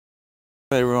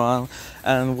Everyone,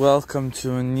 and welcome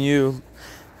to a new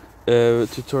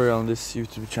tutorial on this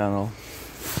YouTube channel.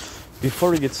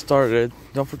 Before we get started,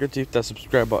 don't forget to hit that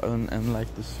subscribe button and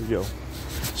like this video.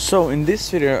 So in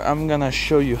this video I'm gonna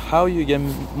show you how you get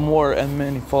more and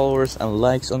many followers and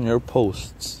likes on your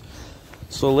posts.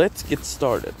 So let's get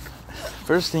started.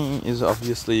 First thing is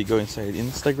obviously go inside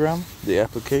Instagram, the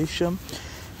application.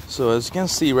 So as you can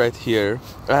see right here,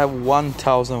 I have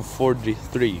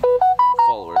 1043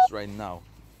 followers right now.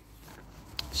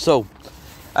 So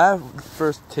I have the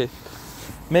first tip,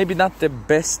 maybe not the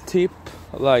best tip,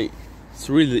 like it's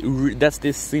really that's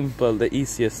the simple, the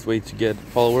easiest way to get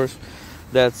followers.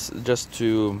 That's just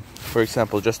to, for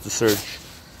example, just to search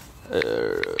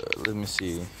let me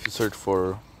see, if you search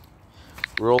for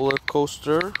roller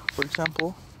coaster, for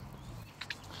example.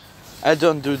 I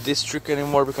don't do this trick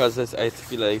anymore because I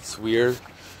feel like it's weird.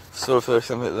 So for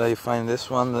example, you find this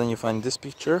one, then you find this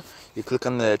picture, you click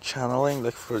on the channeling,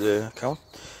 like for the account,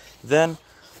 then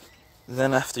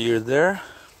after you're there,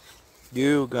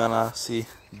 you're gonna see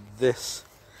this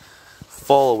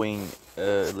following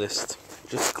list.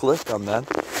 Just click on that,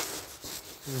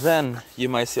 then you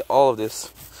might see all of this.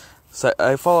 So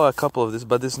I follow a couple of this,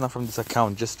 but this is not from this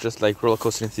account, just like Roller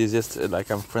Coaster Enthusiast,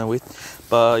 like I'm friend with.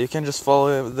 But you can just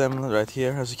follow them right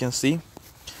here, as you can see.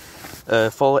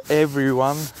 Follow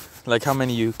everyone, like how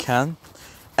many you can,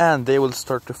 and they will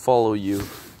start to follow you.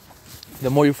 The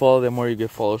more you follow, the more you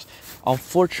get followers.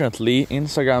 Unfortunately,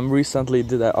 Instagram recently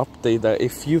did an update that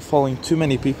if you following too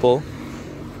many people,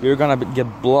 you're gonna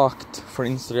get blocked for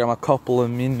Instagram a couple of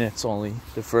minutes only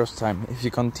the first time. If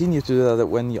you continue to do that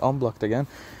when you unblocked again,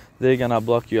 they're gonna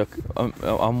block you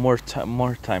more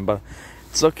time, but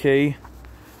it's okay.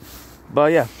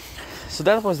 But yeah, so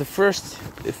that was the first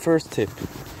tip.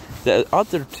 The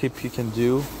other tip you can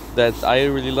do that I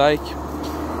really like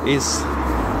is,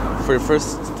 for the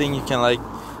first thing, you can like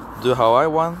do how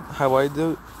I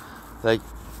do, like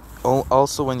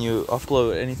also when you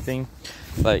upload anything,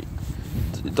 like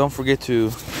don't forget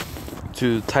to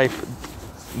type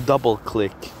double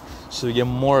click, so you get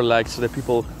more likes, so that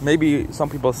people, maybe some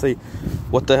people say,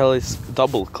 what the hell is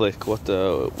double click,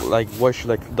 why should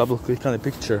I double click on the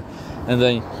picture, and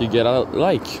then you get a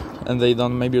like, and they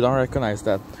maybe don't recognize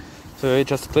that. So you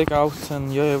just click out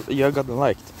and you got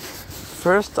liked.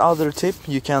 First other tip,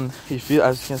 you can, as you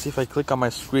can see, if I click on my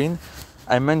screen,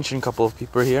 I mention a couple of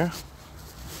people here.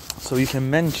 So you can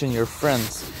mention your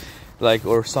friends, like,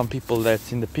 or some people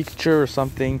that's in the picture or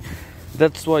something.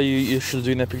 That's why you should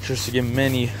do in the pictures, to get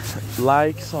many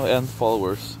likes and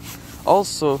followers.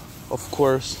 Also, of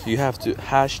course, you have to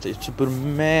put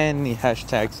many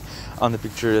hashtags on the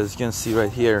picture, as you can see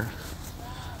right here.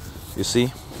 You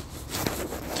see?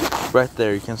 Right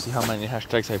there, you can see how many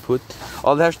hashtags I put.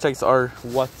 All the hashtags are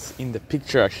what's in the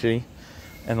picture actually,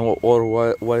 and or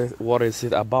what is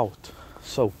it about.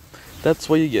 So that's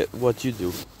what you get, what you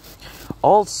do.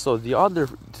 Also, the other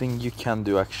thing you can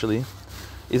do actually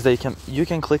is that you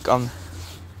can click on,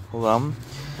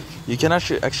 you can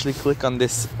actually click on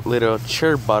this little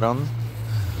share button.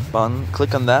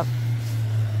 Click on that.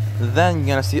 Then you're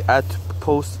gonna see add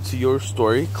post to your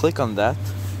story. Click on that.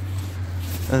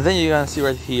 And then you're gonna see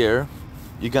right here,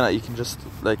 you can just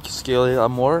like scale it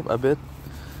a bit.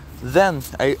 Then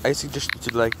I suggest you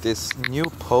to like this new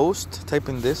post, type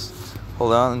in this,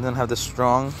 and then have the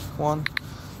strong one,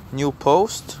 new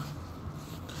post.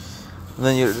 And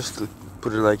then you just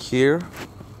put it like here,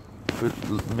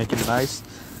 make it nice,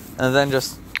 and then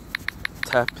just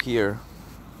tap here.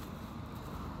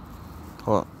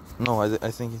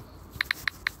 I think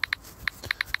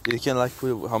you can like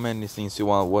put how many things you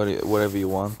want, whatever you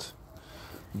want.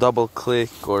 Double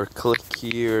click or click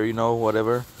here,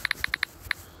 whatever.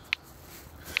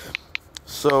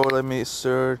 So let me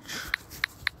search.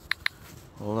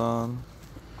 Hold on.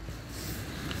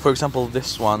 For example,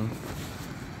 this one.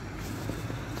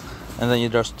 And then you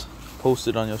just post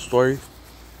it on your story.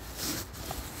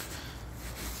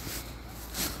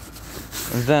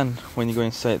 And then when you go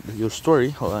inside your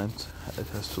story, hold on, it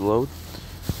has to load.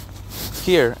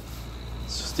 Here,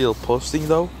 it's still posting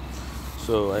though,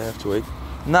 so I have to wait.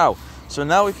 Now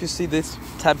if you see this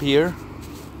tab here,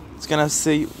 it's gonna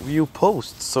say view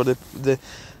posts. So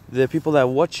the people that are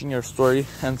watching your story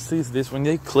and sees this, when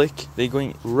they click, they're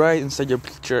going right inside your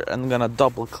picture and gonna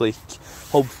double click,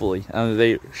 hopefully, and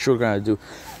they sure gonna do.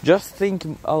 Just think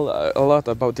a lot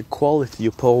about the quality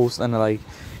you post, and like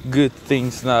good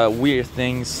things, weird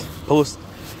things post.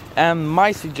 And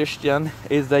my suggestion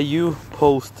is that you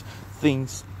post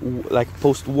things, like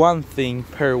post one thing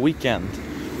per weekend,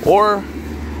 or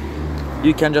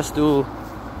you can just do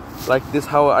like this,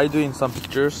 how I do in some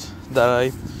pictures that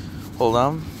I hold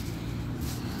on.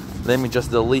 Let me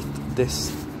just delete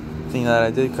this thing that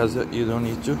I did because you don't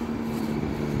need to.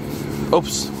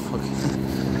 Oops. Okay.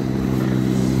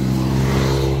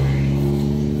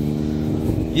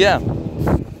 Yeah.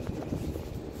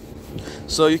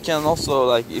 So you can also,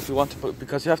 like, if you want to put,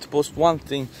 because you have to post one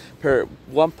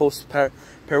post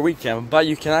per weekend, but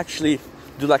you can actually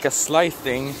do like a slide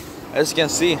thing. As you can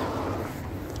see,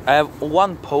 I have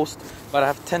one post, but I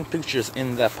have 10 pictures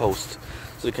in that post,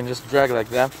 so you can just drag like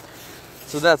that.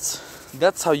 So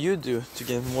that's how you do to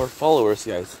get more followers,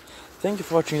 guys. Thank you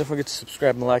for watching. Don't forget to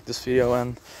subscribe and like this video,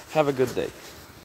 and have a good day.